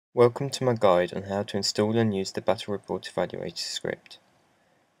Welcome to my guide on how to install and use the Battle Report Evaluator script.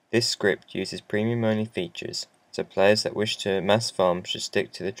 This script uses premium-only features, so players that wish to mass farm should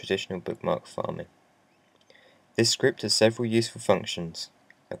stick to the traditional bookmark farming. This script has several useful functions: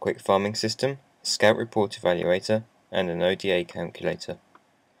 a quick farming system, a scout report evaluator, and an ODA calculator.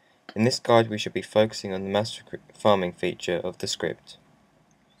 In this guide we shall be focusing on the mass farming feature of the script.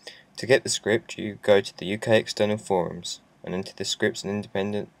 To get the script, you go to the UK External Forums and into the Scripts and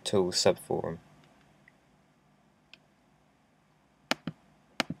Independent Tools subforum.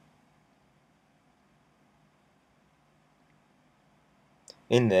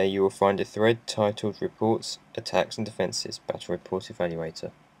 In there you will find a thread titled Reports, Attacks and Defences Battle Report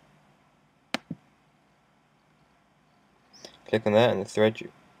Evaluator. Click on that and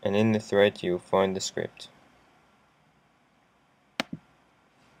in the thread you will find the script.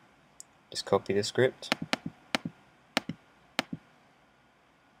 Just copy the script.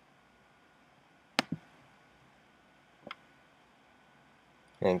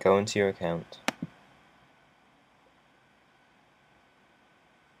 And then go into your account.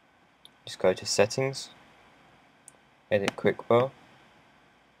 Just go to Settings, Edit Quickbar,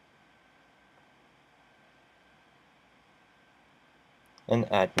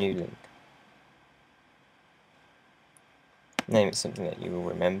 and Add New Link. Name it something that you will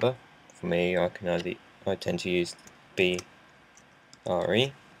remember. For me, I tend to use BRE,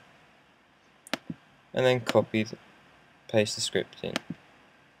 and then paste the script in.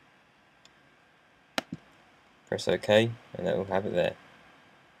 Press OK, and that will have it there.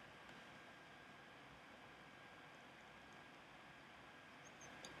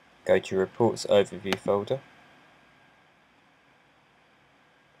 Go to Reports Overview folder.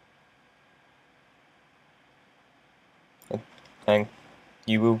 And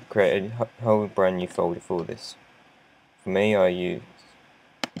you will create a whole brand new folder for this. For me, I use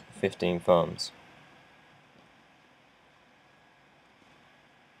 15 farms.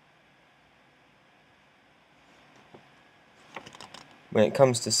 When it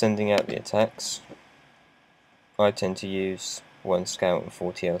comes to sending out the attacks, I tend to use 1 scout and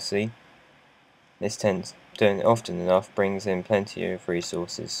 4 TLC. This doing it often enough brings in plenty of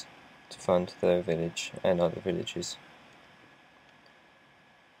resources to fund the village and other villages.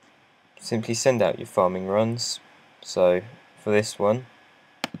 Simply send out your farming runs. So for this one,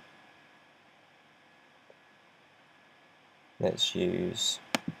 let's use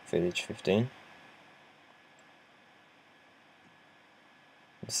village 15.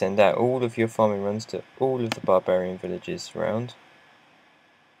 Send out all of your farming runs to all of the barbarian villages around.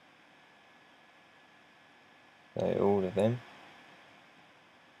 So all of them.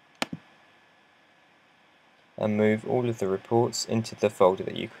 And move all of the reports into the folder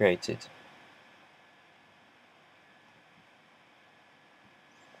that you created.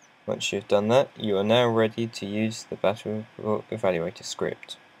 Once you've done that, you are now ready to use the Battle Report Evaluator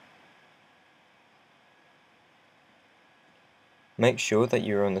script. Make sure that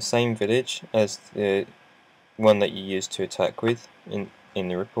you are on the same village as the one that you used to attack with in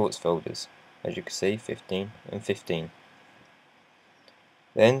the reports folders. As you can see, 15 and 15.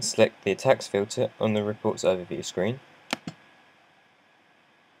 Then select the attacks filter on the reports overview screen.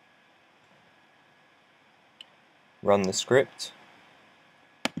 Run the script.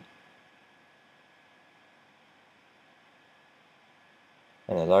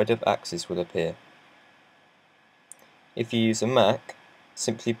 And a load of axes will appear. If you use a Mac,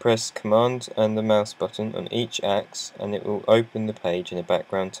 simply press Command and the mouse button on each axe and it will open the page in a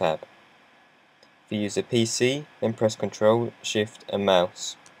background tab. If you use a PC, then press Ctrl, Shift and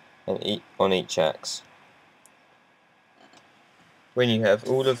mouse on each axe. When you have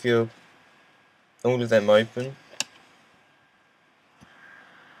all of them open,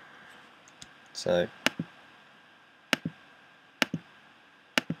 so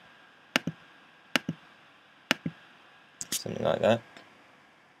something like that,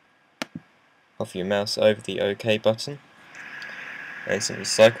 hover your mouse over the OK button and simply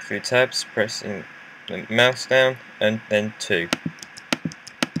cycle through tabs, pressing the mouse down and then 2.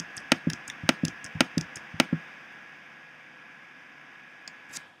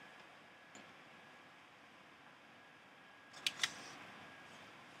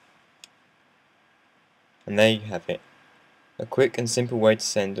 And there you have it. A quick and simple way to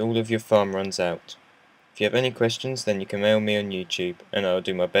send all of your farm runs out. If you have any questions, then you can mail me on YouTube and I'll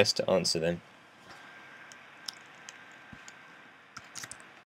do my best to answer them.